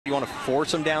You want to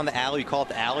force them down the alley. You call it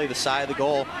the alley, the side of the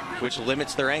goal, which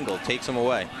limits their angle, takes them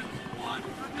away.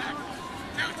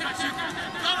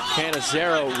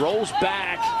 Cannizarro rolls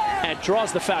back and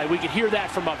draws the foul. We could hear that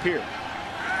from up here.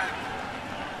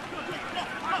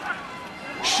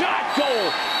 Shot,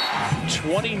 goal.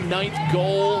 29th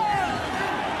goal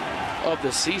of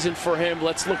the season for him.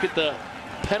 Let's look at the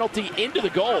penalty into the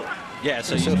goal. Yeah,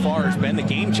 so far has been the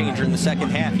game changer in the second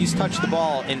half. He's touched the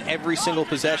ball in every single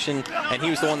possession, and he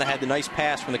was the one that had the nice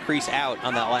pass from the crease out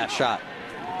on that last shot.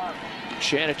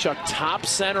 Chanenchuk top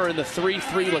center in the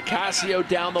 3-3. Lacrosse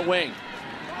down the wing.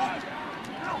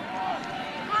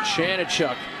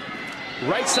 Chanenchuk,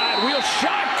 right side wheel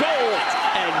shot, goal,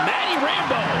 and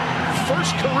Rambo,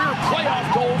 first career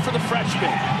playoff goal for the freshman.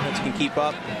 Can keep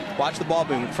up. Watch the ball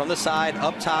boom from the side,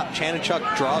 up top.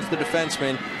 Chanenchuk draws the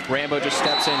defenseman. Rambo just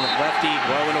steps in, lefty,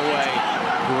 blowing away.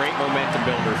 Great momentum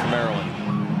builder for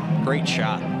Maryland. Great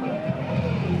shot.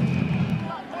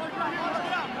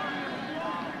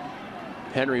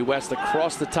 Henry West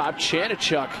across the top.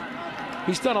 Chanenchuk,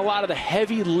 he's done a lot of the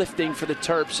heavy lifting for the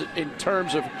Terps in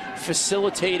terms of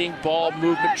facilitating ball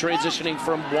movement, transitioning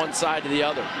from one side to the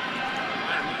other.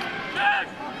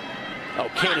 Oh,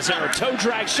 Cannizarro, toe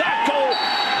drag, shot, goal,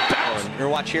 bounce. Here,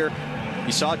 watch here.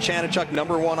 You saw Chanenchuk,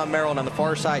 #1 on Maryland on the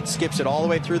far side, skips it all the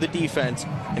way through the defense.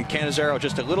 And Cannizarro,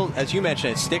 just a little, as you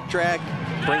mentioned, stick drag,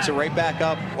 brings it right back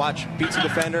up. Watch, beats the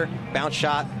defender, bounce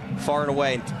shot, far and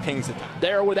away, and pings it.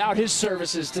 They're without his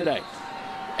services today,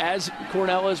 as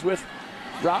Cornell is with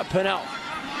Rob Pennell.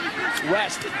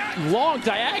 West, long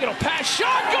diagonal pass,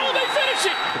 shot, goal, they finish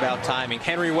it! About timing.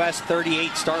 Henry West,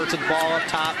 38, starts with the ball up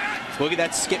top. Look at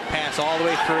that skip pass all the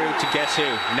way through to guess who?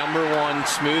 #1,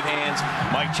 smooth hands,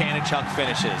 Mike Chanenchuk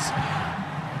finishes.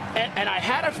 And I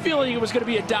had a feeling it was going to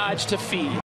be a dodge to feed.